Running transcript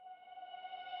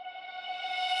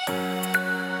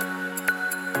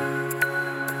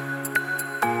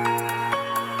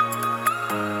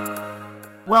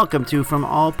Welcome to From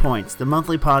All Points, the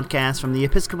monthly podcast from the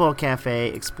Episcopal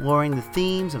Cafe exploring the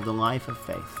themes of the life of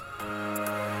faith.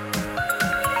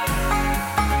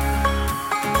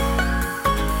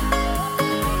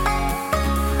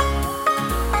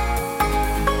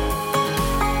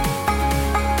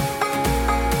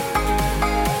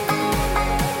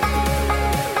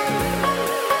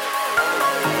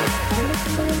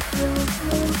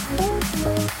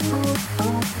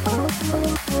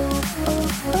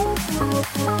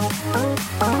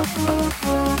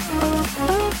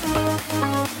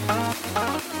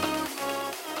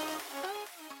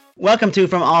 Welcome to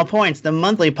From All Points, the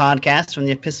monthly podcast from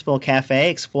the Episcopal Cafe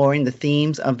exploring the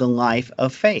themes of the life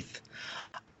of faith.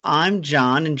 I'm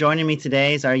John, and joining me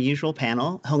today is our usual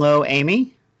panel. Hello,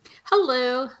 Amy.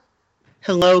 Hello.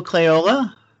 Hello,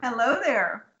 Cleola. Hello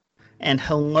there. And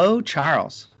hello,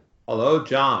 Charles. Hello,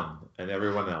 John, and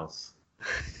everyone else.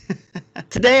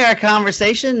 Today our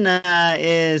conversation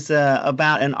is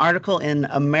about an article in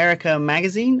America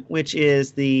Magazine, which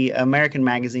is the American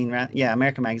Magazine,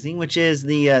 which is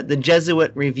the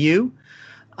Jesuit Review.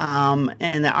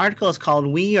 And the article is called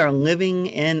 "We Are Living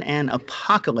in an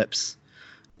Apocalypse."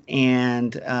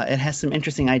 And it has some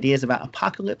interesting ideas about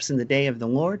apocalypse and the day of the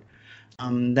Lord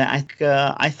that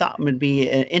I thought would be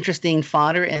an interesting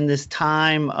fodder in this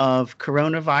time of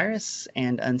coronavirus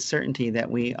and uncertainty that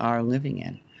we are living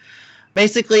in.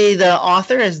 Basically, the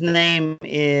author, his name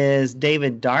is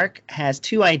David Dark, has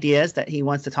two ideas that he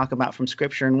wants to talk about from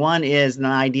Scripture. And one is an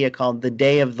idea called the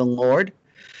Day of the Lord.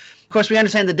 Of course, we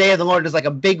understand the Day of the Lord is like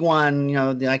a big one,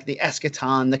 like the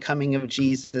eschaton, the coming of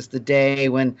Jesus, the day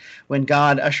when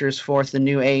God ushers forth the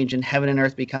new age and heaven and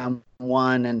earth become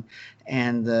one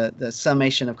and the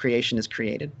summation of creation is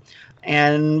created.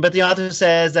 But the author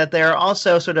says that there are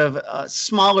also sort of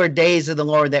smaller days of the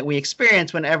Lord that we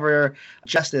experience whenever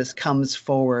justice comes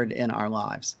forward in our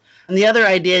lives. And the other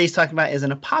idea he's talking about is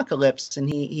an apocalypse, and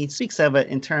he speaks of it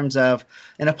in terms of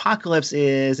an apocalypse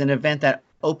is an event that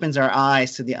opens our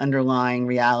eyes to the underlying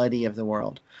reality of the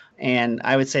world. And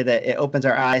I would say that it opens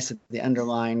our eyes to the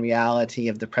underlying reality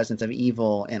of the presence of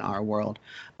evil in our world,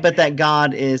 but that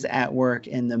God is at work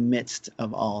in the midst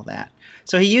of all that.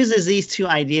 So he uses these two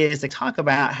ideas to talk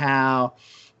about how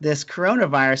this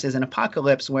coronavirus is an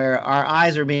apocalypse where our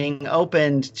eyes are being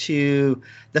opened to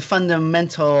the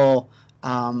fundamental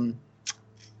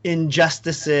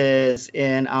injustices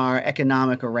in our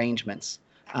economic arrangements.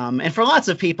 And for lots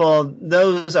of people,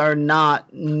 those are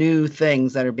not new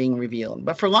things that are being revealed.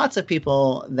 But for lots of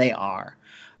people, they are.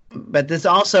 But there's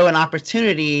also an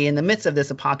opportunity in the midst of this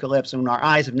apocalypse when our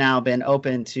eyes have now been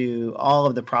open to all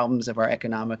of the problems of our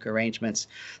economic arrangements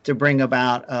to bring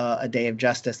about a day of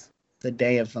justice, the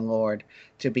day of the Lord,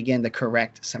 to begin to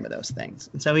correct some of those things.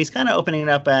 And so he's kind of opening it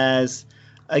up as,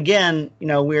 again,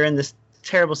 we're in this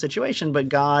terrible situation, but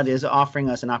God is offering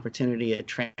us an opportunity at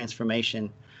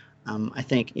transformation. I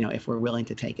think, if we're willing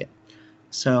to take it.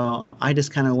 So I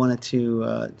just kind of wanted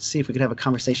to see if we could have a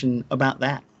conversation about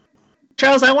that.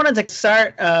 Charles, I wanted to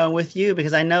start with you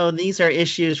because I know these are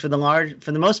issues for the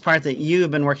most part that you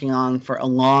have been working on for a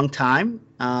long time.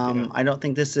 I don't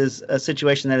think this is a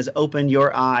situation that has opened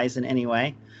your eyes in any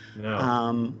way.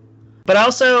 No. But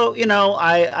also,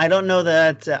 I don't know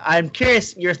that I'm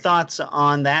curious your thoughts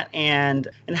on that and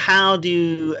how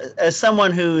as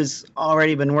someone who's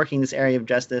already been working this area of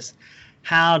justice,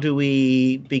 how do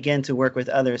we begin to work with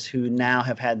others who now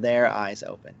have had their eyes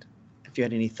opened? If you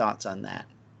had any thoughts on that.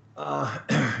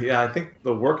 I think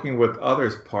the working with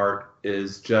others part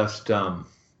is just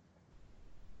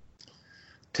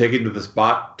taking to the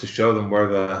spot to show them where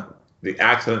the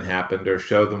accident happened or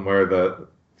show them where the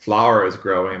flower is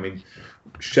growing. I mean,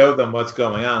 show them what's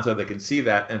going on so they can see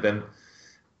that, and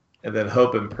then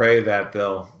hope and pray that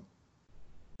they'll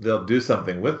do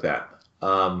something with that.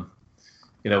 One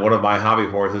of my hobby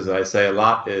horses that I say a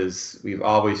lot is we've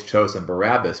always chosen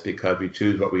Barabbas because we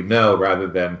choose what we know rather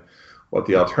than what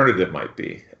the alternative might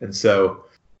be. And so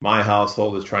my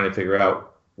household is trying to figure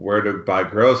out where to buy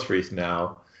groceries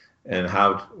now and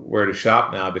where to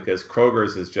shop now because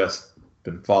Kroger's has just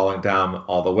been falling down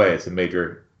all the way. It's a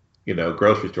major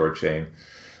grocery store chain.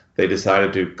 They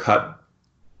decided to cut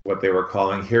what they were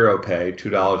calling hero pay,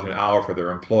 $2 an hour for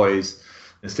their employees,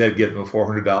 instead give them a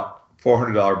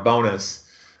 $400 bonus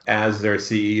as their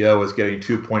CEO was getting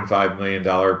 $2.5 million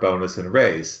bonus and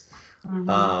raise.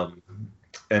 Mm-hmm.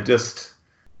 And just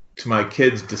to my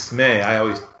kids' dismay, I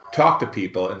always talk to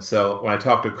people. And so when I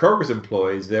talked to Kroger's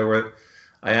employees,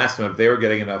 I asked them if they were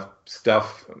getting enough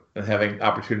stuff and having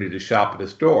opportunity to shop at a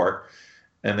store.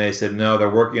 And they said, no, they're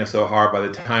working so hard. By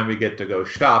the time we get to go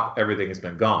shop, everything has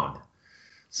been gone.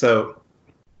 So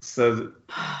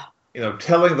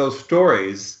telling those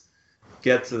stories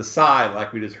gets aside,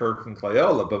 like we just heard from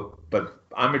Cleola, but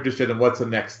I'm interested in what's the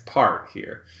next part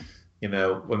here.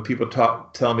 When people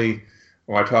tell me,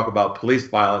 or I talk about police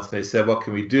violence, they say, what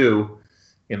can we do?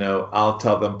 I'll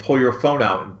tell them, pull your phone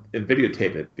out and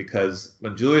videotape it, because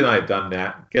when Julie and I have done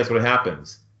that, guess what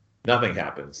happens? Nothing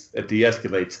happens. It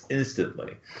de-escalates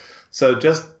instantly. So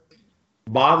just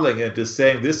modeling it, just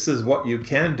saying this is what you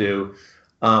can do,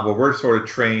 where we're sort of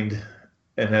trained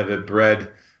and have it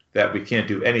bred that we can't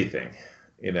do anything,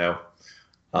 and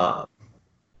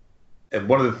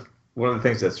one of the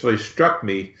things that's really struck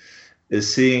me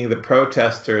is seeing the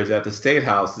protesters at the state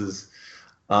houses.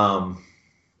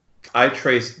 I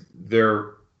traced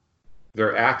their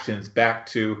actions back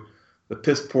to the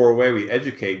piss poor way we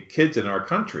educate kids in our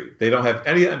country. They don't have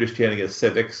any understanding of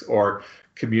civics or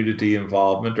community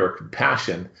involvement or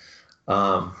compassion.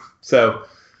 So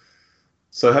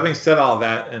having said all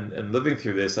that and living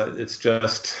through this, it's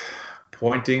just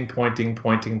pointing, and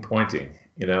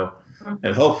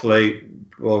hopefully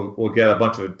we'll get a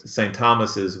bunch of St.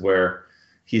 Thomas's where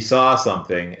he saw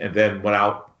something and then went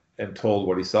out and told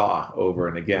what he saw over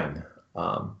and again.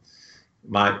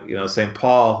 St.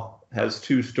 Paul has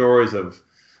two stories of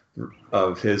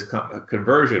his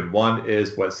conversion. One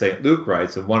is what St. Luke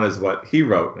writes, and one is what he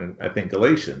wrote in, I think,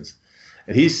 Galatians.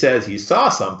 And he says he saw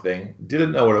something,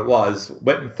 didn't know what it was,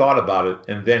 went and thought about it,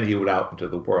 and then he went out into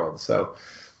the world. So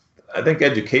I think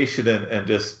education and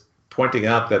just pointing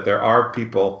out that there are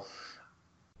people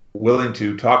willing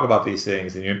to talk about these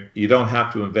things, and you don't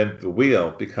have to invent the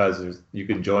wheel, because you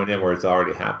can join in where it's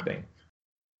already happening.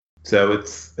 So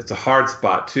it's a hard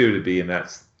spot too to be in,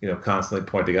 that constantly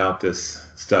pointing out this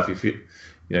stuff.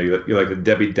 You're like the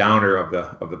Debbie Downer of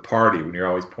the party when you're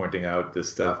always pointing out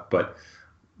this stuff, but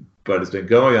it's been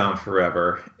going on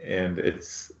forever, and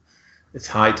it's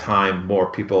high time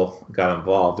more people got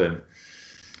involved. And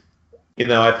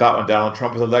I thought when Donald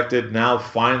Trump was elected, now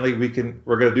finally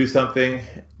we're going to do something.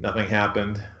 Nothing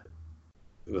happened.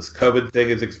 This COVID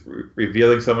thing is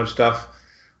revealing so much stuff.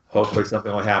 Hopefully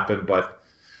something will happen, but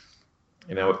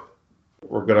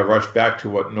we're going to rush back to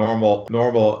what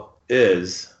normal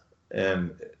is,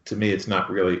 and to me, it's not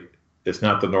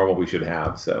the normal we should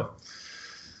have. So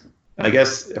I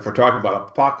guess if we're talking about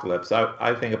apocalypse,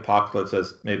 I think apocalypse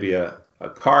as maybe a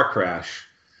car crash.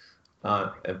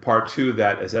 And part two,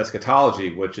 that is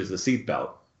eschatology, which is the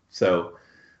seatbelt. So,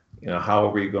 how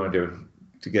are we going to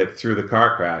get through the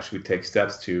car crash? We take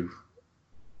steps to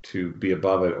be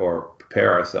above it or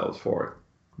prepare ourselves for it,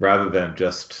 rather than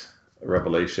just a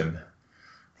revelation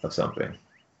of something.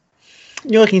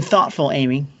 You're looking thoughtful,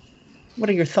 Amy. What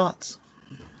are your thoughts?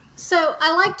 So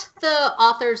I liked the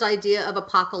author's idea of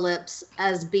apocalypse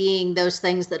as being those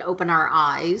things that open our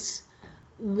eyes.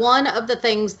 One of the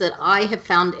things that I have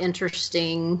found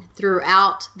interesting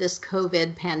throughout this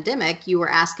COVID pandemic, you were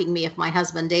asking me if my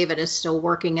husband David is still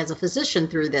working as a physician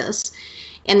through this.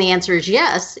 And the answer is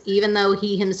yes, even though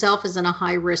he himself is in a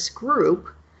high-risk group.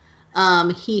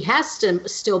 He has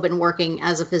still been working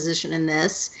as a physician in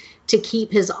this to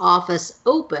keep his office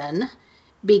open,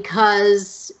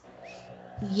 because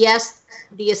yes,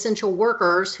 the essential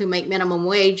workers who make minimum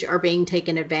wage are being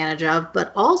taken advantage of,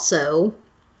 but also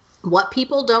what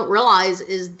people don't realize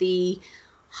is the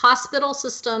hospital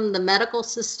system, the medical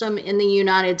system in the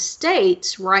United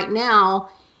States right now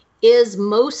is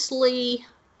mostly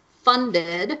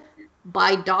funded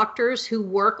by doctors who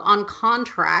work on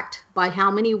contract, by how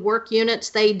many work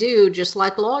units they do, just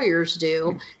like lawyers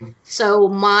do. So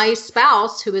my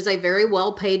spouse, who is a very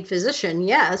well-paid physician,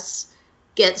 yes,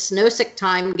 gets no sick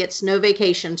time, gets no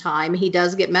vacation time. He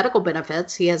does get medical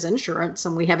benefits. He has insurance,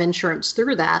 and we have insurance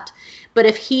through that. But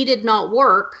if he did not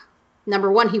work,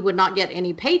 number one, he would not get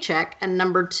any paycheck. And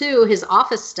number two, his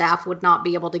office staff would not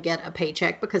be able to get a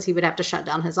paycheck because he would have to shut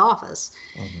down his office.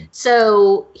 Mm-hmm.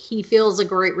 So he feels a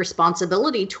great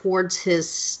responsibility towards his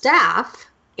staff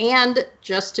and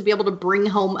just to be able to bring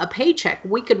home a paycheck.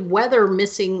 We could weather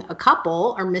missing a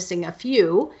couple or missing a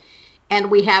few. And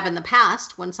we have in the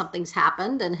past when something's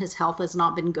happened and his health has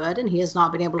not been good and he has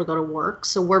not been able to go to work.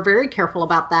 So we're very careful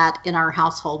about that in our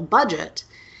household budget.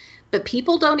 But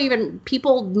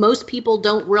most people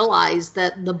don't realize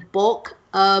that the bulk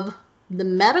of the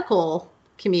medical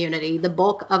community, the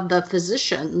bulk of the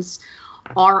physicians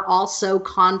are also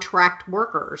contract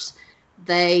workers.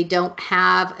 They don't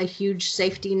have a huge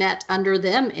safety net under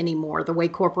them anymore, the way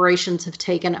corporations have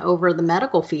taken over the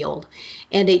medical field.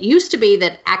 And it used to be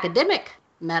that academic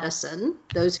medicine,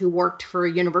 those who worked for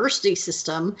a university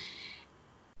system,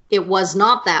 it was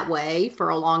not that way for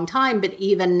a long time, but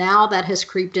even now that has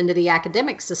creeped into the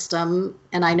academic system.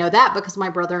 And I know that because my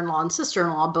brother-in-law and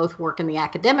sister-in-law both work in the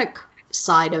academic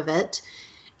side of it,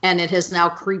 and it has now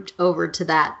creeped over to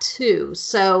that too.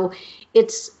 So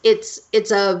it's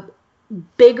a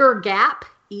bigger gap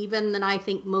even than I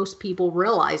think most people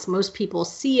realize. Most people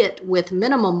see it with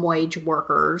minimum wage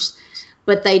workers,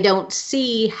 but they don't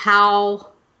see how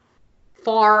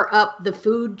far up the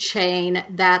food chain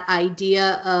that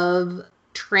idea of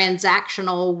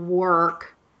transactional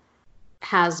work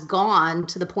has gone,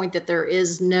 to the point that there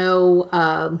is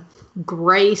no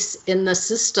grace in the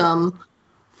system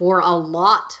for a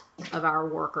lot of our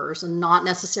workers, and not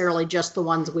necessarily just the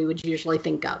ones we would usually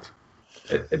think of.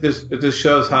 It just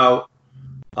shows how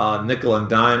nickel and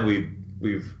dime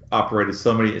we've operated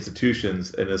so many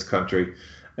institutions in this country,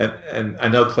 and I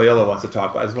know Cleola wants to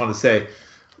talk, but I just want to say,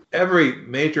 every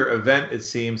major event, it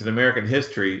seems, in American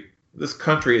history, this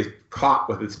country is caught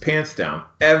with its pants down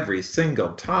every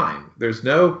single time. There's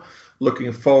no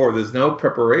looking forward. There's no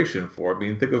preparation for it. I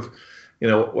mean, think of,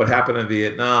 what happened in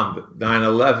Vietnam,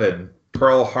 9/11,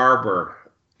 Pearl Harbor,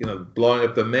 blowing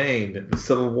up the Maine, the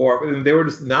Civil War. I mean, they were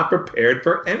just not prepared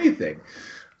for anything.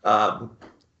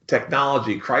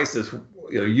 Technology crisis,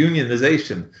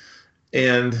 unionization,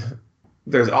 and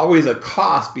there's always a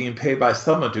cost being paid by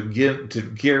someone to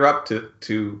gear up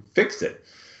to fix it.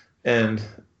 And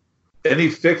any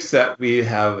fix that we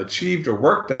have achieved or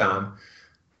worked on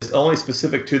is only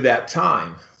specific to that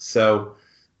time. So,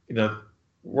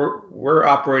 we're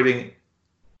operating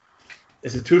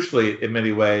institutionally in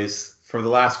many ways for the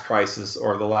last crisis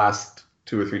or the last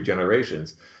 2 or 3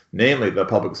 generations, namely the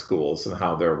public schools and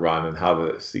how they're run and how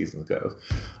the season goes.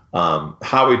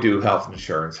 How we do health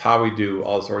insurance, how we do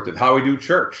all sorts of, how we do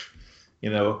church.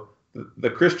 The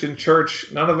Christian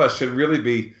church, none of us should really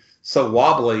be so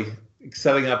wobbly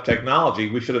setting up technology.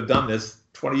 We should have done this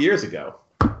 20 years ago.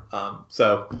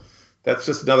 So that's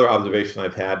just another observation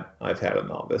I've had in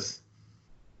all this.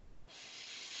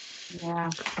 Yeah.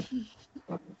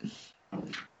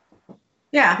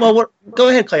 Yeah. Well, go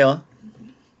ahead, Cleola.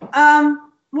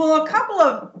 Well, a couple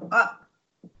of,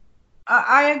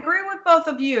 I agree with both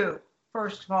of you,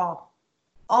 first of all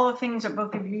the things that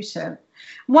both of you said.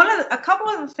 A couple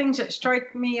of the things that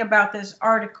strike me about this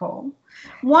article,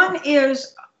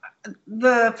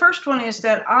 the first one is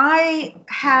that I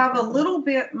have a little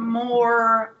bit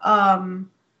more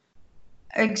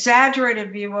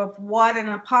exaggerated view of what an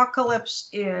apocalypse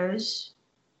is,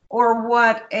 or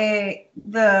what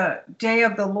the day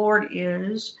of the Lord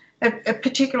is,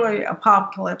 particularly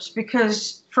apocalypse,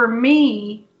 because for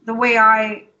me, the way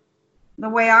I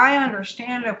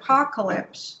understand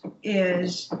apocalypse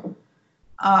is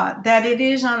that it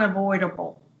is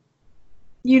unavoidable.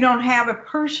 You don't have a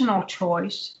personal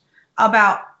choice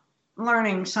about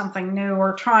learning something new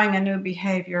or trying a new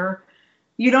behavior.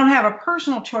 You don't have a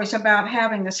personal choice about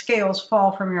having the scales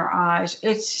fall from your eyes.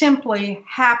 It simply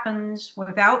happens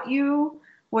without you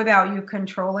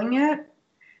controlling it,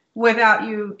 without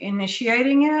you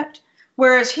initiating it.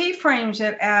 Whereas he frames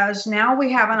it as, now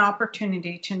we have an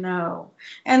opportunity to know.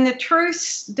 And the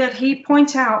truths that he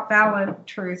points out, valid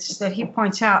truths that he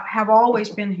points out, have always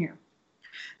been here.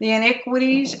 The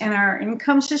inequities in our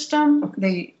income system,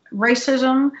 the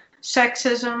racism,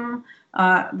 sexism,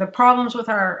 the problems with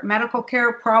our medical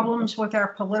care, problems with our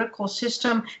political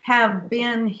system have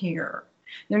been here.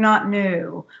 They're not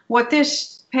new. What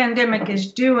this pandemic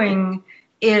is doing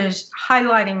is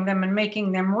highlighting them and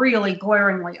making them really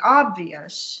glaringly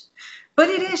obvious. But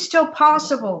it is still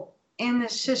possible in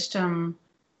this system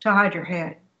to hide your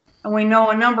head. And we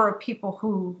know a number of people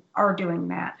who are doing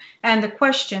that. And the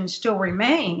question still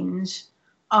remains,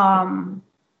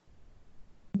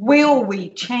 will we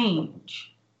change?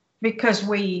 Because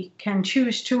we can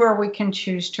choose to, or we can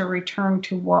choose to return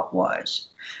to what was.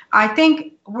 I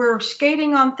think we're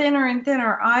skating on thinner and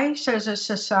thinner ice as a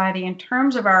society in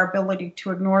terms of our ability to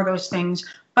ignore those things,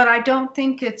 but I don't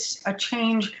think it's a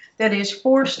change that is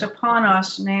forced upon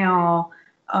us now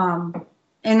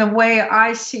in the way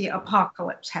I see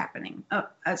apocalypse happening.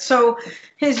 So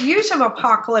his use of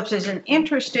apocalypse is an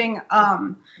interesting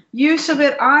use of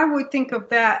it. I would think of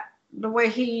that, the way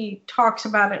he talks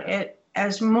about it,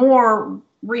 as more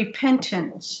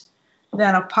repentance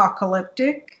than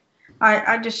apocalyptic.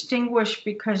 I distinguish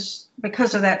because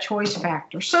of that choice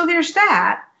factor. So there's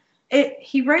that.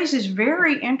 He raises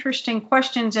very interesting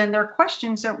questions, and they're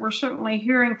questions that we're certainly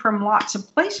hearing from lots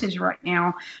of places right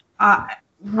now.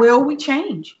 Will we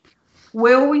change?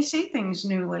 Will we see things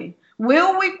newly?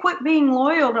 Will we quit being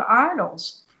loyal to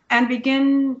idols and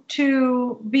begin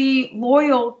to be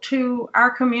loyal to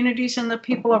our communities and the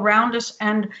people around us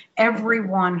and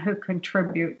everyone who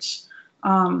contributes?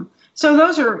 So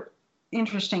those are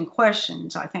interesting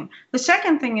questions, I think. The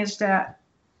second thing is that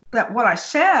what I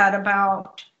said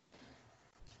about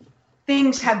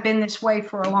things have been this way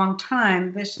for a long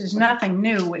time. This is nothing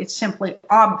new. It's simply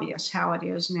obvious how it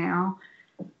is now.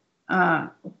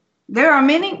 There are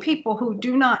many people who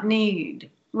do not need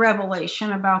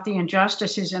revelation about the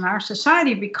injustices in our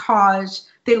society because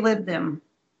they live them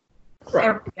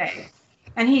every day.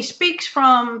 And he speaks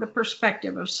from the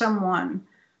perspective of someone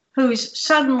who's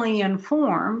suddenly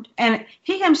informed, and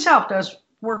he himself does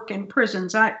work in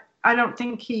prisons. I don't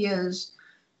think he is,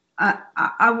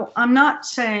 I'm not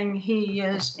saying he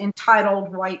is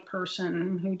entitled white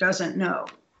person who doesn't know.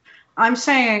 I'm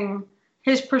saying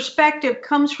his perspective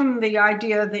comes from the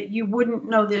idea that you wouldn't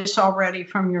know this already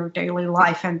from your daily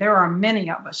life, and there are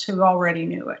many of us who already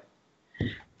knew it.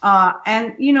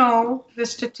 And, you know, the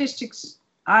statistics,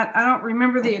 I don't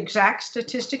remember the exact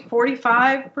statistic,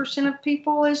 45% of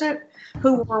people, is it,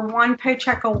 who were one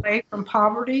paycheck away from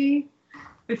poverty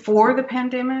before the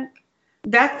pandemic?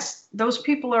 Those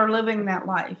people are living that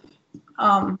life.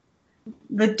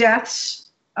 The deaths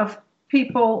of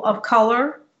people of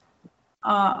color,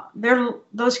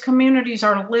 those communities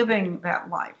are living that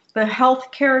life. The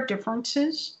healthcare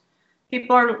differences,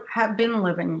 people have been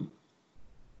living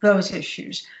those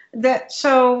issues.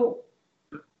 So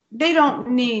they don't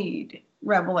need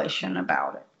revelation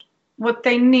about it. What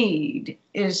they need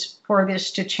is for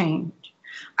this to change.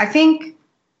 I think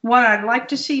what I'd like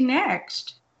to see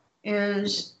next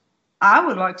is I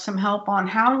would like some help on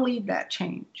how to lead that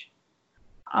change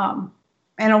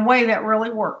in a way that really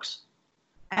works.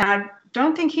 And I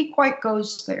don't think he quite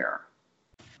goes there.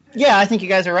 Yeah, I think you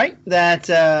guys are right. That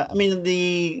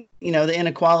the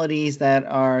inequalities that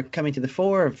are coming to the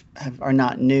fore are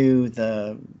not new.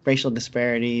 The racial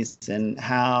disparities and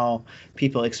how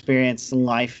people experience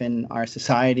life in our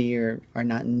society are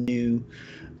not new.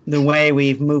 The way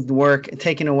we've moved work,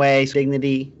 taken away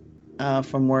dignity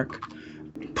from work,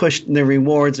 pushed the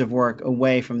rewards of work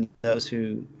away from those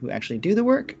who actually do the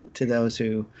work to those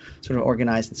who sort of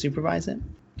organize and supervise it.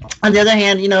 On the other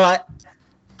hand,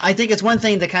 I think it's one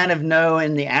thing to kind of know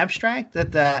in the abstract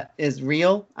that is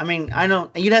real. I mean,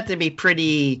 you'd have to be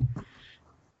pretty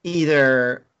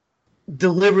either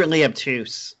deliberately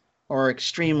obtuse or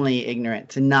extremely ignorant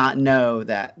to not know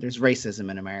that there's racism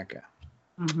in America,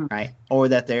 right? Or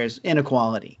that there's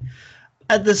inequality.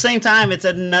 At the same time, it's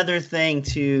another thing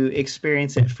to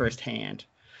experience it firsthand.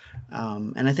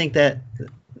 And I think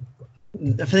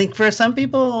for some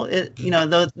people,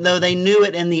 though they knew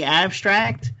it in the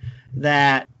abstract,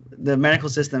 that the medical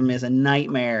system is a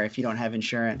nightmare if you don't have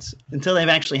insurance, until they've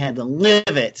actually had to live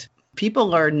it.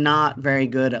 People are not very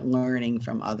good at learning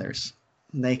from others.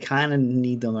 They kind of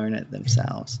need to learn it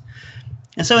themselves.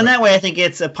 And so in that way, I think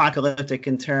it's apocalyptic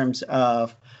in terms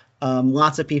of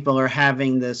lots of people are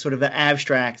having the sort of the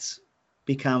abstracts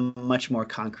become much more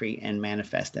concrete and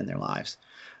manifest in their lives.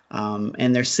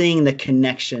 And they're seeing the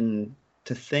connection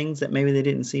to things that maybe they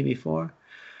didn't see before.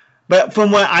 But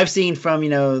from what I've seen from,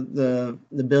 the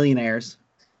billionaires,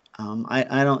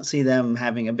 I don't see them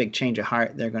having a big change of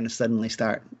heart. They're going to suddenly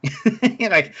start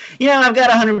like, I've got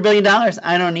 $100 billion.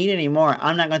 I don't need any more.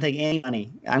 I'm not going to take any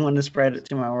money. I'm going to spread it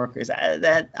to my workers.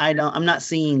 I'm not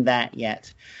seeing that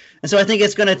yet. And so I think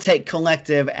it's going to take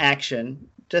collective action,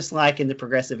 just like in the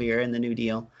progressive era in the New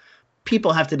Deal.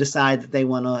 People have to decide that they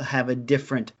want to have a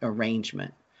different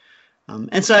arrangement.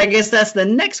 And so I guess that's the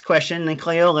next question, and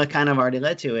Cleola kind of already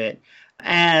led to it.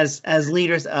 As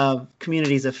leaders of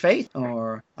communities of faith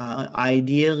or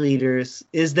idea leaders,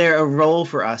 is there a role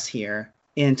for us here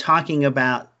in talking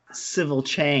about civil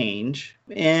change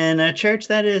in a church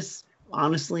that is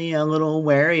honestly a little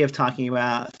wary of talking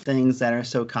about things that are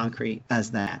so concrete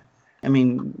as that? I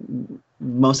mean,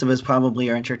 most of us probably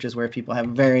are in churches where people have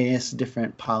various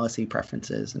different policy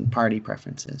preferences and party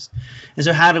preferences. And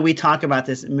so how do we talk about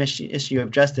this issue of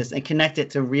justice and connect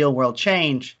it to real world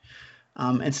change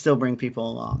and still bring people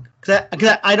along?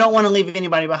 Because I don't want to leave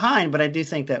anybody behind, but I do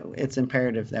think that it's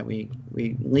imperative that we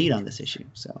lead on this issue.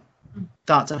 So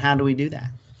thoughts on how do we do that?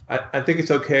 I think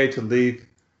it's okay to leave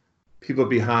people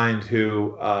behind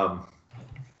who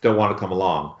don't want to come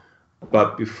along.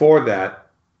 But before that,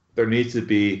 there needs to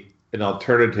be an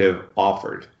alternative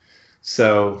offered.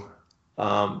 So,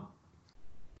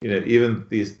 even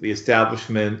the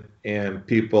establishment and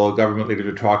people, government leaders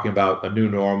are talking about a new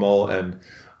normal,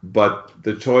 but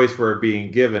the choice we're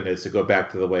being given is to go back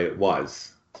to the way it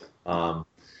was.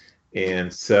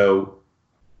 And so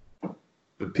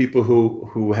the people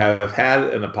who have had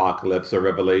an apocalypse or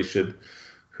revelation,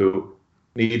 who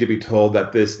need to be told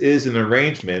that this is an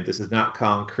arrangement, this is not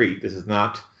concrete, this is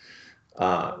not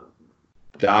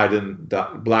died in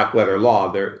black letter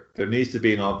law. There needs to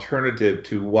be an alternative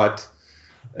to what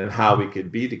and how we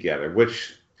could be together,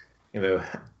 which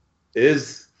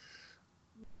is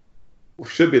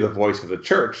should be the voice of the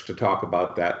church to talk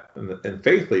about that, and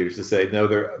faith leaders to say, no,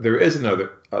 there is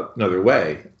another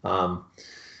way.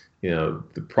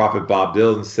 The prophet Bob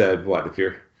Dylan said, "What if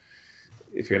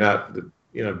you're not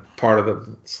part of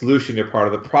the solution, you're part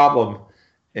of the problem."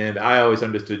 And I always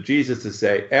understood Jesus to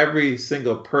say, every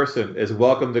single person is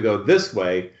welcome to go this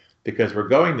way because we're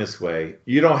going this way.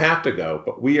 You don't have to go,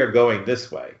 but we are going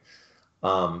this way.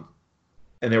 And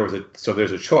there's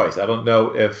a choice. I don't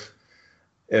know if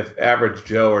average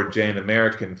Joe or Jane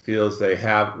American feels they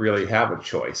really have a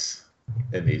choice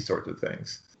in these sorts of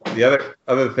things. The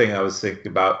other thing I was thinking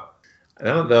about, and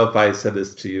I don't know if I said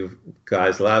this to you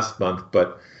guys last month,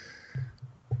 but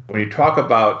when you talk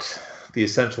about the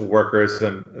essential workers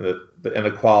and the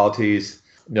inequalities,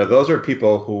 those are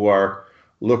people who are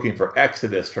looking for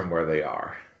exodus from where they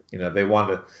are. They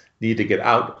need to get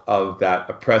out of that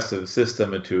oppressive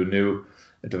system into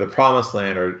the promised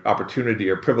land or opportunity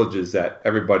or privileges that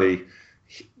everybody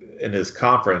in this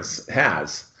conference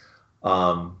has.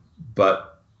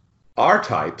 But our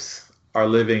types are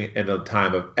living in a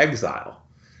time of exile.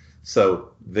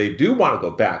 So they do want to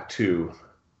go back to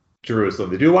Jerusalem.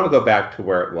 They do want to go back to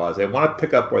where it was. They want to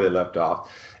pick up where they left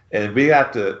off. And we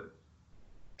have to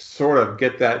sort of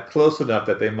get that close enough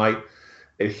that they might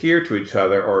adhere to each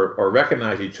other or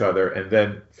recognize each other and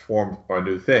then form a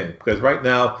new thing. Because right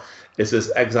now it's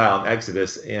this exile and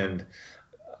exodus, and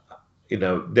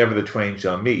never the twain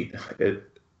shall meet.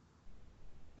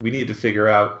 We need to figure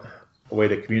out a way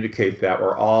to communicate that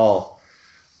we're all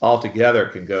together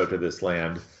can go to this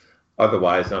land.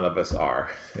 Otherwise, none of us are.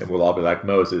 And we'll all be like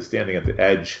Moses, standing at the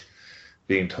edge,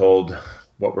 being told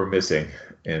what we're missing.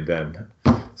 And then,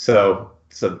 so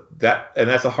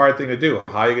that's a hard thing to do.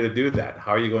 How are you going to do that?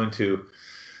 How are you going to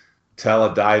tell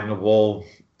a dyed-in-the-wool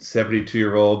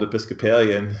 72-year-old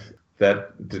Episcopalian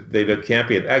that they can't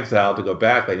be in exile to go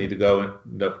back? They need to go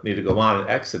on an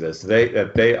exodus.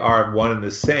 That they are one and the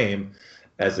same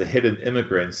as the hidden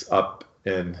immigrants up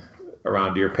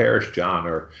around your parish, John,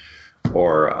 or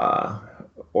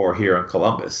here in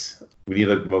Columbus. We need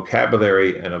a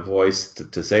vocabulary and a voice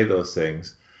to say those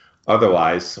things.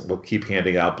 Otherwise, we'll keep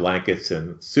handing out blankets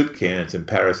and soup cans and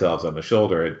pat ourselves on the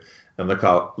shoulder and look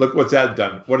what's that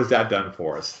done. What has that done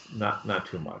for us? Not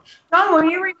too much. John, will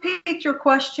you repeat your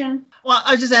question? Well,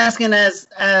 I was just asking,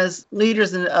 as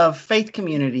leaders of faith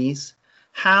communities,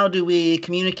 how do we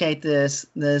communicate this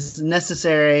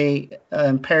necessary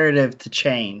imperative to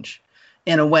change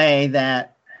in a way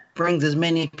that brings as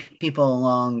many people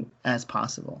along as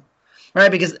possible,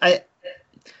 right? Because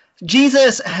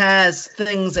Jesus has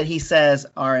things that he says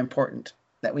are important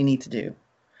that we need to do,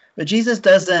 but Jesus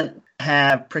doesn't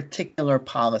have particular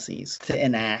policies to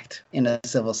enact in a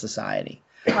civil society.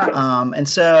 Right. And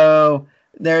so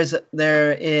there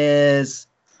is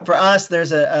for us,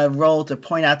 there's a role to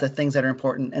point out the things that are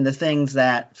important and the things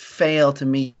that fail to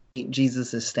meet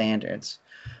Jesus's standards.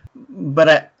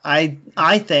 But I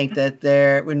think that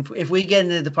if we get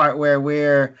into the part where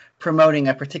we're promoting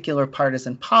a particular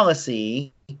partisan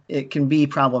policy, it can be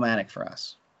problematic for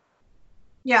us.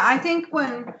 Yeah, I think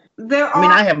when there are... I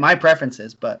mean, I have my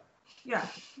preferences, but... Yeah.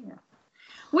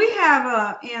 We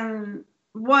have, in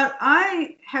what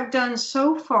I have done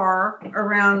so far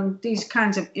around these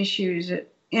kinds of issues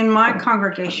in my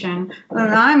congregation,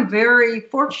 and I'm very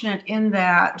fortunate in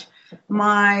that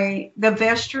the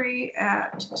vestry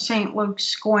at St.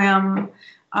 Luke's Squim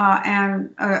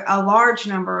and a large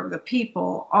number of the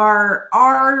people are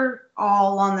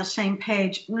all on the same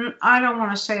page. I don't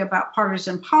want to say about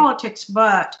partisan politics,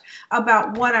 but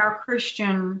about what our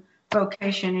Christian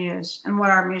vocation is and what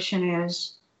our mission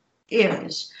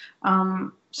is.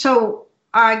 So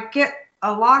I get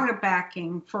a lot of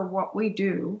backing for what we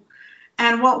do.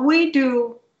 And what we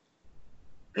do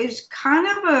is kind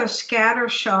of a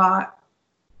scattershot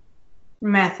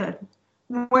method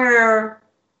where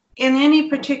in any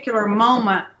particular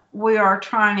moment we are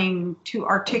trying to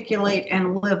articulate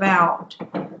and live out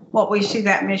what we see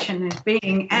that mission as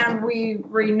being, and we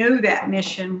renew that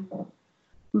mission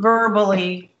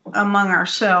verbally among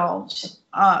ourselves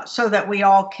so that we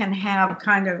all can have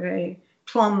kind of a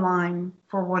plumb line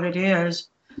for what it is.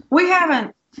 We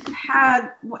haven't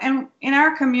had, and in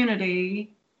our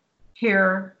community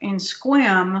here in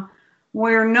Squim,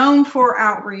 we're known for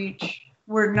outreach,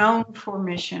 we're known for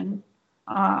mission.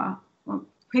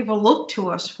 People look to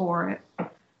us for it.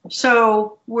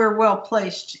 So we're well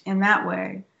placed in that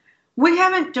way. We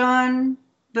haven't done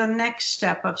the next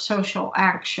step of social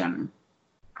action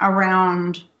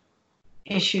around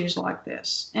issues like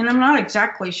this. And I'm not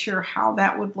exactly sure how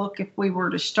that would look if we were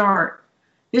to start.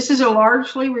 This is a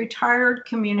largely retired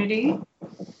community.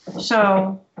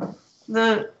 So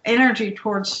the energy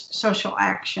towards social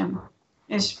action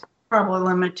is probably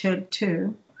limited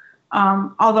too.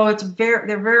 Although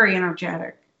they're very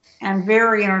energetic and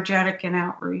very energetic in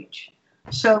outreach.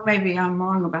 So maybe I'm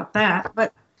wrong about that,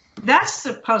 but that's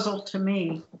the puzzle to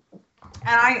me.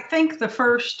 And I think the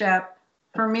first step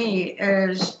for me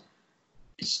is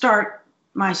start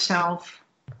myself,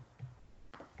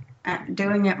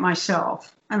 doing it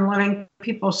myself and letting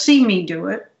people see me do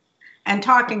it and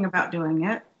talking about doing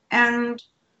it and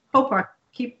hope I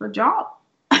keep the job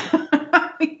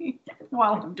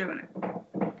while I'm doing it.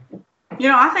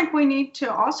 I think we need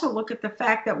to also look at the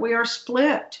fact that we are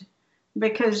split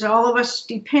because all of us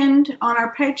depend on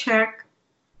our paycheck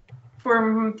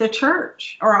from the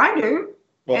church, or I do.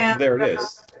 Well, and, there it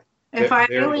is. If I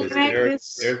really make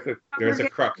this, there's a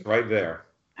crux right there.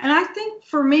 And I think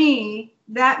for me,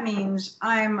 that means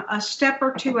I'm a step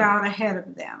or two out ahead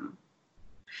of them.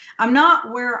 I'm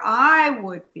not where I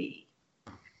would be.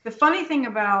 The funny thing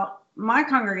about my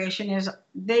congregation is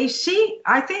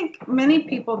I think many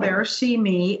people there see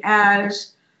me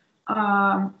as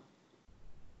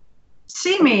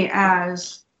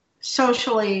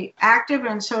socially active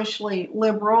and socially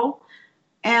liberal.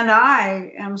 And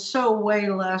I am so way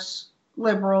less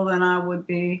liberal than I would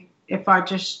be if I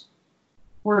just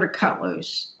were to cut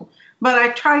loose. But I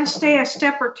try to stay a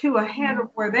step or two ahead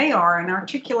of where they are and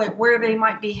articulate where they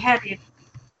might be headed,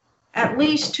 at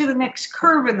least to the next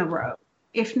curve in the road,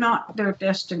 if not their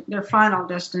final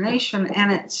destination.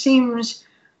 And it seems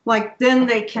like then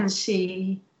they can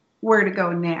see where to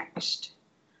go next.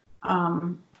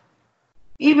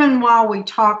 Even while we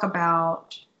talk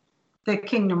about the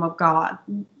kingdom of God,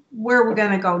 where we're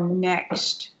going to go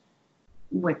next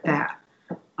with that.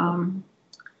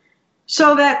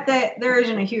 So that there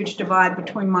isn't a huge divide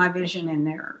between my vision and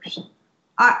theirs.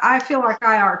 I feel like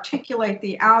I articulate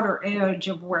the outer edge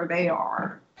of where they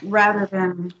are rather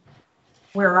than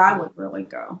where I would really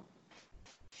go.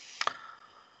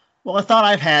 Well, a thought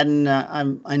I've had, and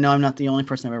I know I'm not the only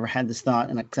person I've ever had this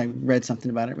thought, and I read something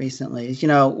about it recently, is,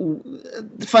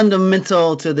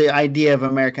 fundamental to the idea of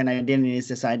American identity is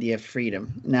this idea of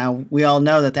freedom. Now, we all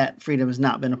know that freedom has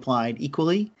not been applied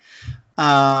equally,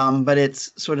 but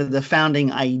it's sort of the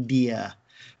founding idea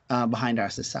behind our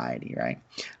society, right?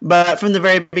 But from the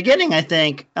very beginning, I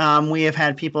think we have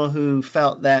had people who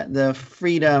felt that the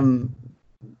freedom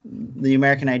the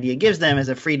American idea gives them is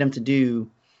a freedom to do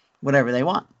whatever they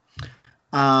want.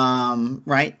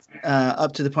 Right?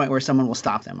 Up to the point where someone will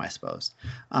stop them, I suppose.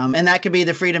 And that could be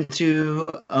the freedom to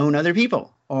own other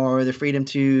people, or the freedom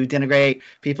to denigrate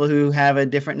people who have a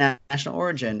different national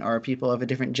origin, or people of a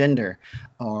different gender,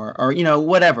 or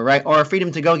whatever, right? Or a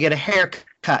freedom to go get a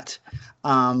haircut,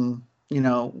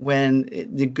 when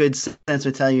the good sense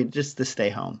would tell you just to stay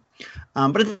home.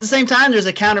 But at the same time, there's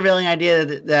a countervailing idea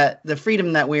that the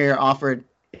freedom that we're offered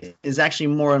is actually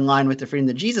more in line with the freedom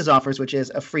that Jesus offers, which is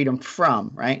a freedom from,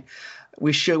 right?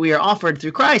 We are offered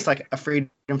through Christ like a freedom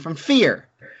from fear.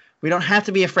 We don't have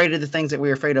to be afraid of the things that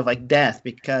we're afraid of, like death,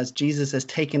 because Jesus has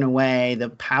taken away the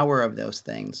power of those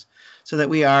things, so that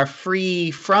we are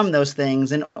free from those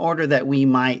things in order that we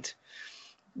might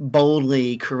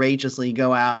boldly, courageously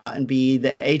go out and be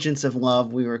the agents of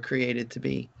love we were created to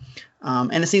be.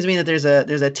 And it seems to me that there's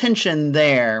a tension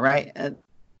there, right?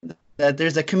 That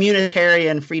there's a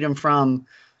communitarian freedom from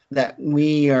that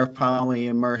we are probably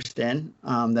immersed in,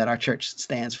 that our church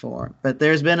stands for. But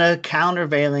there's been a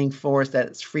countervailing force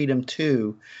that's freedom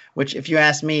to, which, if you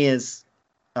ask me, is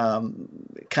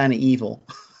kind of evil.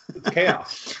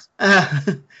 Chaos.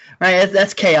 Right?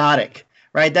 That's chaotic.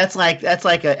 Right? That's like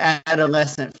an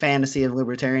adolescent fantasy of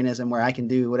libertarianism where I can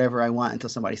do whatever I want until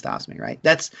somebody stops me. Right?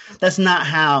 That's not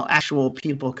how actual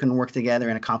people can work together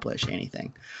and accomplish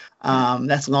anything.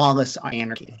 That's lawless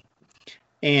anarchy.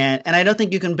 And I don't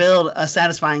think you can build a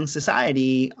satisfying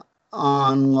society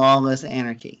on lawless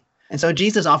anarchy. And so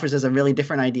Jesus offers us a really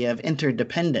different idea of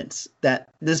interdependence,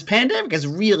 that this pandemic has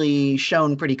really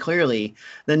shown pretty clearly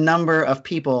the number of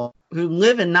people who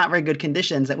live in not very good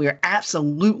conditions that we are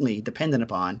absolutely dependent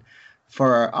upon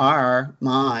for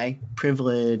my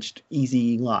privileged,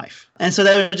 easy life. And so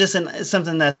that was just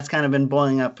something that's kind of been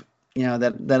boiling up,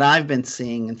 that I've been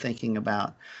seeing and thinking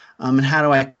about. And how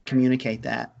do I communicate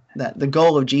that? That the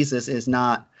goal of Jesus is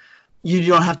not, you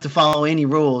don't have to follow any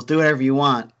rules, do whatever you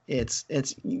want. It's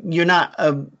you're not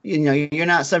you're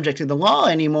not subject to the law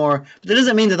anymore. But that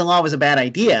doesn't mean that the law was a bad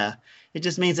idea. It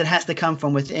just means it has to come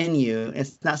from within you.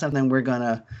 It's not something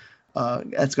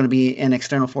that's going to be an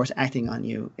external force acting on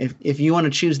you. If you want to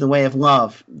choose the way of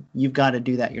love, you've got to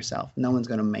do that yourself. No one's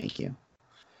going to make you.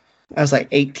 That was like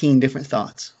 18 different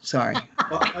thoughts. Sorry.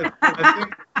 Well, I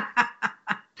think,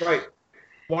 right.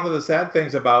 one of the sad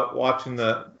things about watching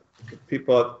the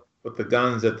people with the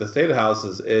guns at the state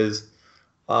houses is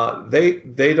they're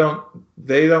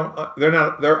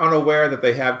unaware that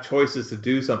they have choices to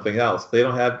do something else.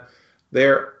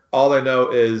 All they know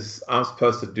is I'm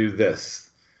supposed to do this.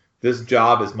 This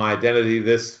job is my identity.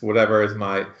 This whatever is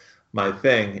my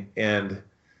thing, and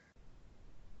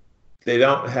they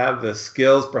don't have the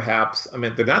skills. Perhaps, I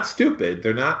mean, they're not stupid.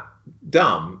 They're not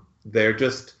dumb. They're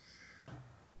just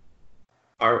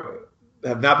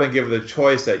have not been given the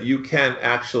choice that you can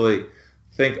actually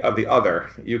think of the other.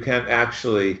 You can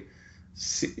actually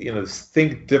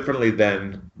think differently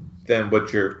than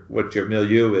what your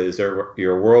milieu is or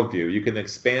your worldview. You can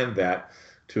expand that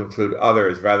to include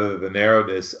others rather than the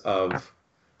narrowness of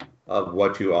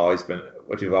what you've always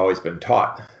been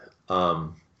taught.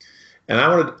 And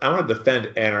I want to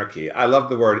defend anarchy. I love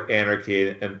the word anarchy,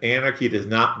 and anarchy does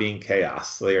not mean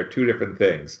chaos. They are two different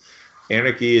things.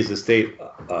 Anarchy is a state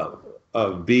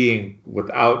of being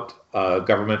without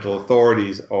governmental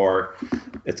authorities, or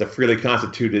it's a freely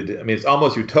constituted. I mean, it's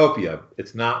almost utopia.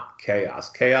 It's not chaos.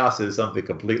 Chaos is something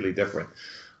completely different.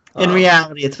 In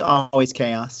reality, it's always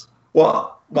chaos.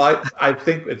 Well, I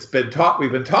think it's been taught.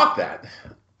 We've been taught that.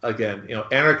 Again,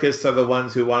 anarchists are the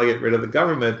ones who want to get rid of the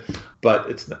government, but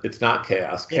it's not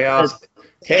chaos.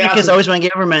 Anarchists always want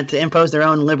government to impose their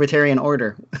own libertarian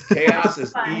order. Chaos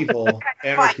is evil.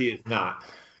 Anarchy is not.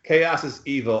 Chaos is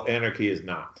evil. Anarchy is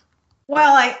not.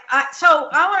 Well, so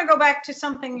I want to go back to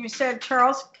something you said,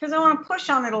 Charles, because I want to push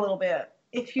on it a little bit,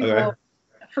 if you will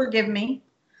forgive me.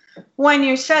 When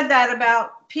you said that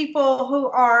about people who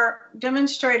are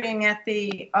demonstrating at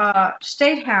the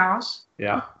State House,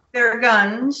 their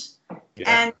guns,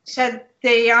 and said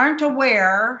they aren't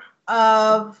aware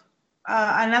of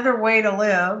another way to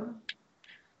live.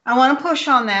 I want to push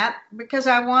on that because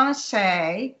I want to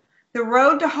say the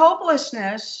road to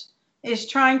hopelessness is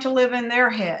trying to live in their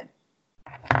head.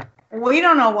 We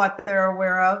don't know what they're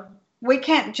aware of. We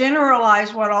can't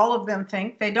generalize what all of them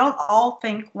think. They don't all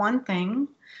think one thing.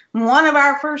 One of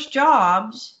our first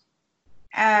jobs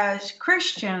as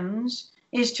Christians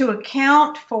is to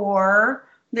account for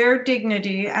their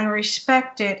dignity and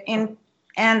respect it. And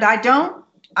I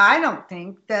don't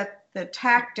think that the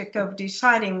tactic of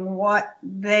deciding what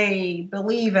they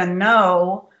believe and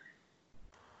know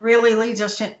really leads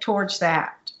us towards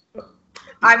that.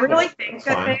 I really think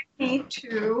that they need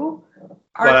to.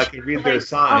 But I can read their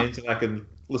signs and I can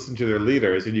listen to their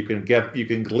leaders, and you can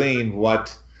glean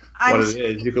what it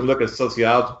is. You can look at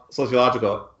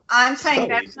sociological. I'm saying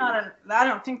studies. I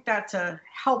don't think that's a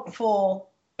helpful.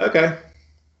 Okay.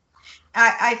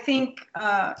 I think,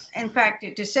 in fact,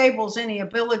 it disables any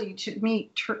ability to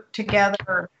meet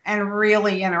together and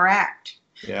really interact.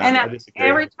 Yeah, and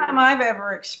every time I've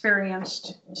ever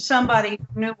experienced somebody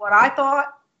who knew what I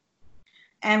thought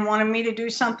and wanted me to do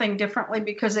something differently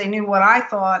because they knew what I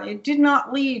thought, it did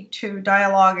not lead to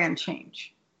dialogue and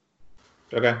change.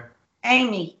 Okay.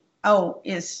 Amy, what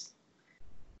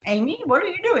are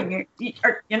you doing?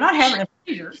 You're not having a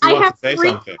seizure. I have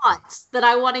three thoughts that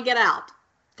I want to get out.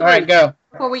 All right, go.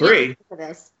 Before we get into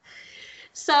this.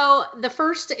 So the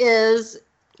first is,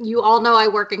 you all know I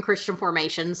work in Christian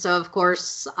formation. So, of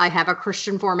course, I have a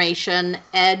Christian formation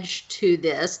edge to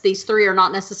this. These three are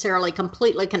not necessarily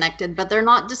completely connected, but they're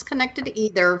not disconnected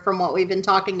either from what we've been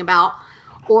talking about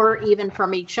or even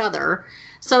from each other.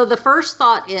 So the first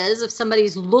thought is, if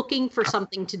somebody's looking for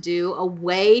something to do, a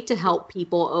way to help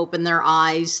people open their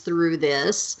eyes through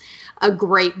this, a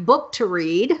great book to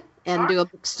read and do a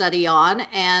book study on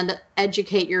and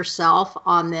educate yourself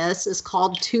on this is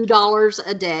called $2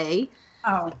 a Day.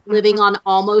 Living on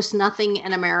Almost Nothing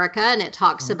in America, and it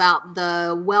talks about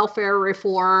the welfare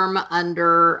reform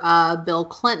under Bill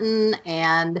Clinton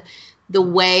and the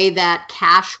way that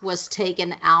cash was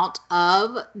taken out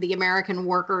of the American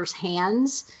workers'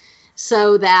 hands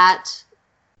so that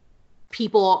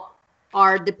people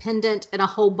are dependent in a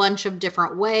whole bunch of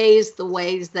different ways, the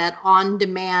ways that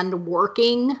on-demand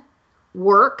working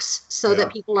works so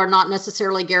that people are not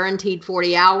necessarily guaranteed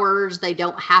 40 hours. They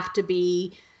don't have to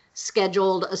be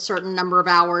scheduled a certain number of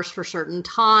hours for certain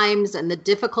times, and the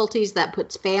difficulties that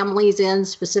puts families in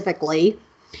specifically.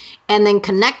 And then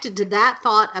connected to that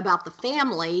thought about the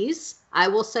families, I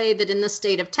will say that in the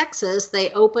state of Texas,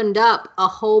 they opened up a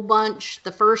whole bunch,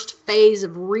 the first phase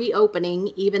of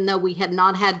reopening, even though we had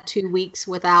not had 2 weeks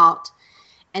without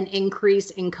an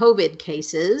increase in COVID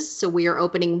cases. So we are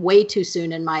opening way too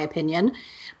soon, in my opinion.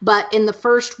 But in the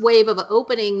first wave of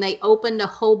opening, they opened a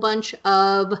whole bunch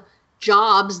of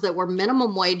jobs that were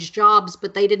minimum wage jobs,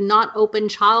 but they did not open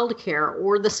childcare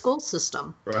or the school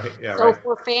system. Right. Yeah. So right.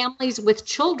 for families with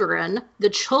children, the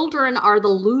children are the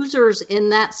losers in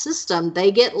that system.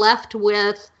 They get left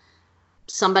with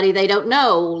somebody they don't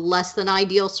know, less than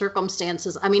ideal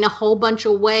circumstances. I mean, a whole bunch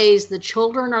of ways. The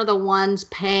children are the ones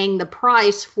paying the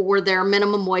price for their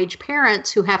minimum wage parents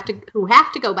who have to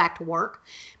go back to work,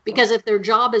 because if their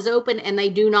job is open and they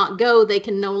do not go, they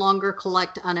can no longer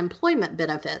collect unemployment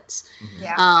benefits.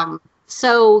 Yeah.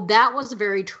 So that was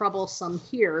very troublesome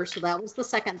here. So that was the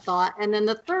second thought. And then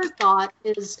the third thought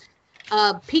is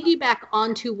piggyback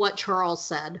onto what Charles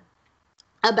said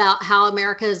about how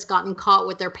America has gotten caught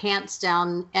with their pants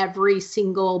down every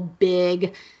single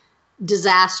big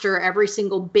disaster, every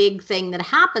single big thing that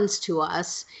happens to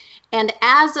us. And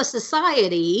as a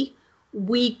society,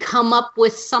 we come up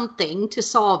with something to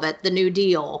solve it, the New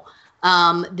Deal,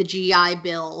 the GI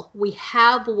Bill. We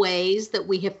have ways that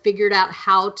we have figured out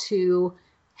how to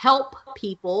help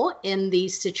people in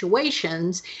these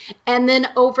situations. And then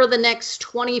over the next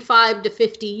 25 to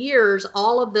 50 years,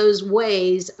 all of those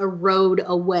ways erode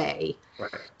away.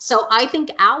 Right. So I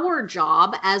think our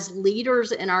job as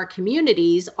leaders in our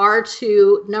communities are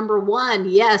to, number one,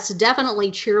 yes,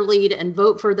 definitely cheerlead and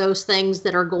vote for those things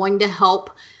that are going to help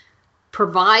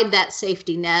provide that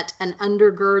safety net and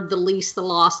undergird the least, the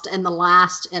lost, and the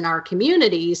last in our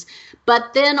communities,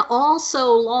 but then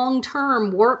also long-term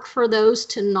work for those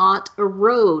to not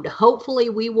erode. Hopefully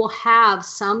we will have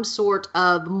some sort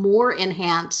of more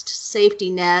enhanced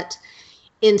safety net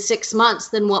in 6 months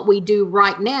than what we do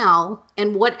right now.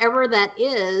 And whatever that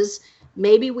is,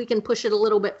 maybe we can push it a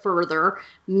little bit further.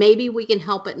 Maybe we can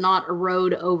help it not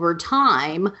erode over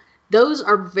time. Those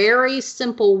are very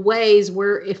simple ways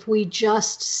where if we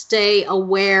just stay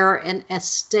aware and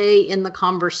stay in the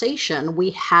conversation,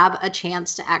 we have a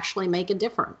chance to actually make a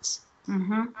difference.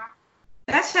 Mm-hmm.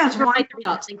 That sounds My wonderful. three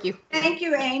thoughts. Thank you. Thank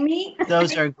you, Amy.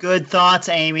 Those are good thoughts,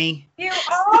 Amy. You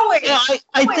always. Yeah,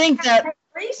 I think have that a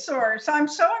resource. I'm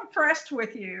so impressed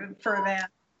with you for that.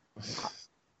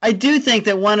 I do think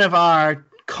that one of our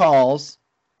calls,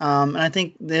 and I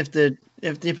think if the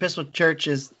Episcopal Church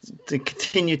is to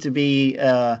continue to be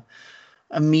a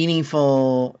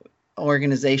meaningful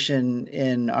organization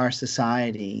in our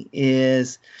society,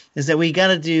 is that we got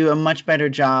to do a much better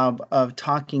job of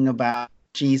talking about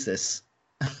Jesus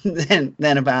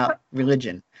than about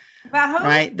religion. About who?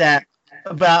 Right? That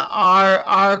about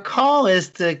our call is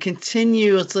to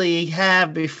continuously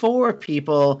have before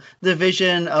people the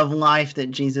vision of life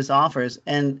that Jesus offers,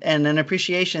 and an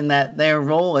appreciation that their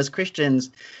role as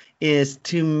Christians is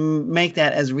to make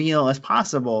that as real as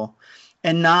possible,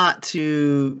 and not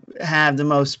to have the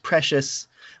most precious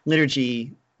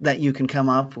liturgy that you can come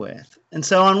up with. And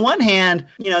so on one hand,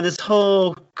 this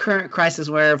whole current crisis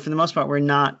where for the most part we're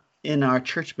not in our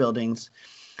church buildings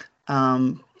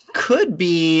could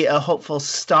be a hopeful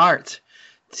start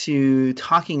to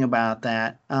talking about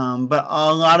that. But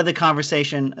a lot of the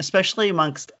conversation, especially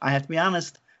amongst, I have to be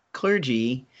honest,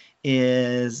 clergy,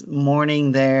 is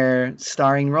mourning their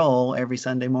starring role every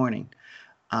Sunday morning.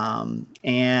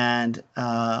 And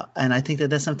I think that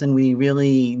that's something we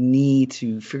really need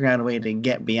to figure out a way to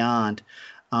get beyond.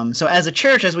 So as a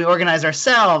church, as we organize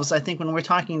ourselves, I think when we're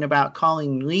talking about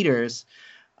calling leaders,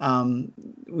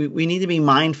 we need to be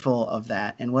mindful of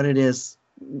that and what it is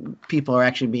people are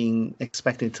actually being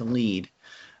expected to lead.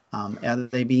 Are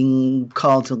they being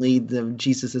called to lead the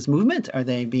Jesus's movement? Are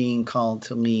they being called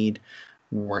to lead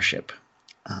worship?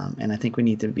 And I think we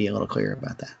need to be a little clear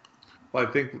about that. Well,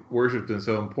 I think worship's been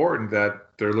so important that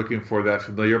they're looking for that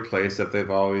familiar place that they've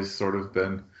always sort of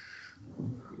been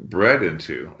bred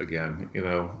into again,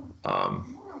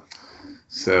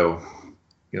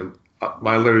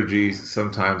 my liturgy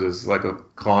sometimes is like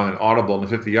calling an audible in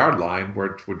the 50-yard line,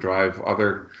 which would drive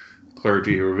other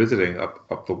clergy who were visiting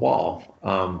up the wall.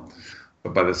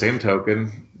 But by the same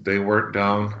token, they weren't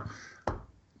down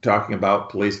talking about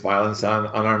police violence on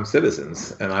unarmed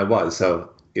citizens, and I was.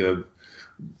 So,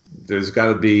 there's got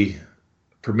to be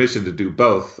permission to do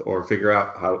both, or figure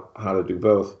out how to do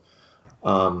both.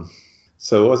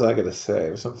 So what was I going to say?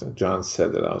 Or something John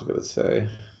said that I was going to say.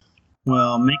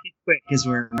 Well, make it quick because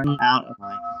we're running out of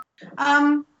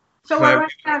time. So Can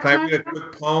I read a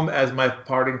quick poem as my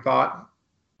parting thought?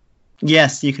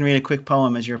 Yes, you can read a quick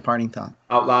poem as your parting thought.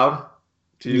 Out loud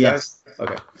to you guys?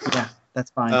 Okay. Yeah,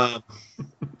 that's fine.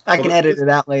 I can edit it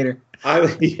out later.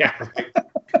 Yeah.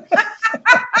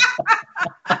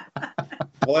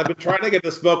 Well, I've been trying to get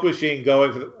the smoke machine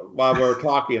going while we're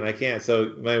talking, and I can't,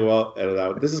 so may well edit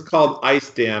out. This is called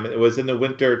Ice Dam. It was in the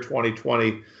winter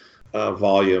 2020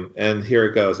 volume, and here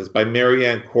it goes. It's by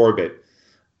Marianne Corbett.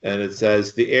 And it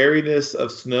says, the airiness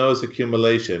of snow's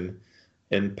accumulation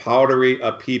and powdery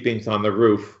upheapings on the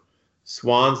roof,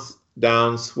 swans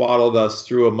down swaddled us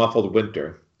through a muffled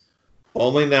winter.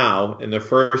 Only now, in the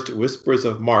first whispers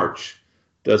of March,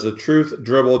 does the truth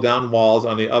dribble down walls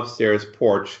on the upstairs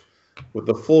porch with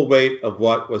the full weight of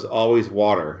what was always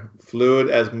water, fluid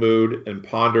as mood and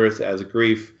ponderous as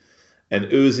grief,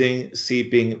 and oozing,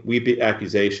 seeping, weepy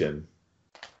accusation.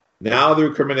 Now the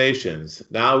recriminations,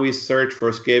 now we search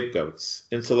for scapegoats,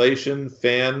 insulation,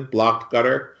 fan, blocked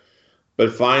gutter,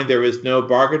 but find there is no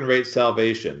bargain rate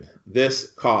salvation.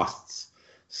 This costs.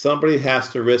 Somebody has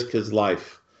to risk his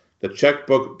life. The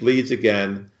checkbook bleeds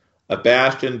again.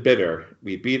 Abashed and bitter,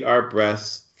 we beat our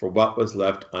breasts for what was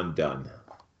left undone.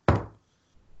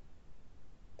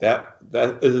 That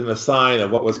isn't a sign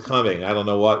of what was coming. I don't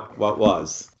know what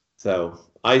was. So,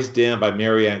 Ice Dam by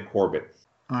Marianne Corbett.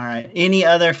 All right. Any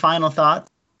other final thoughts?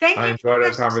 Thank you. I enjoyed our for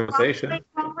this conversation. lovely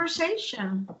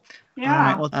conversation. All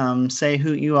Yeah. right. Well, say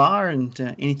who you are and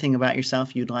anything about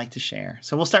yourself you'd like to share.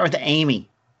 So we'll start with Amy.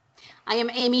 I am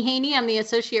Amy Haney. I'm the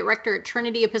Associate Rector at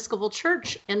Trinity Episcopal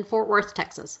Church in Fort Worth,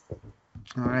 Texas.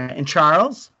 All right. And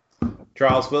Charles?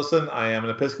 Charles Wilson. I am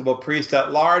an Episcopal priest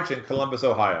at large in Columbus,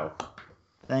 Ohio.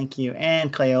 Thank you.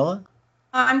 And Cleola?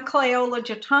 I'm Cleola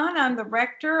Jatan. I'm the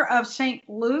rector of St.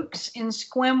 Luke's in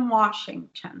Sequim,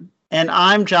 Washington. And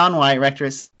I'm John White, rector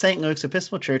at St. Luke's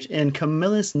Episcopal Church in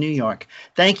Camillus, New York.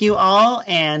 Thank you all,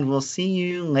 and we'll see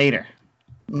you later.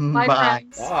 Bye, Bye.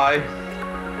 friends.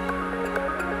 Bye.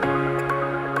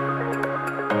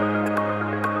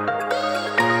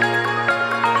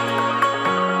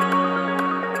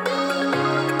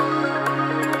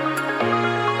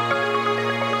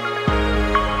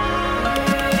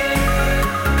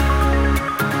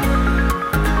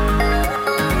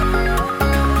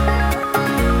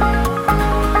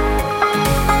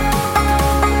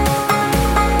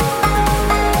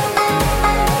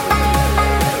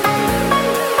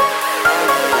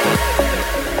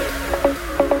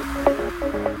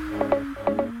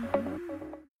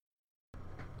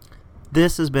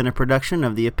 This has been a production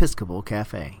of the Episcopal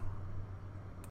Cafe.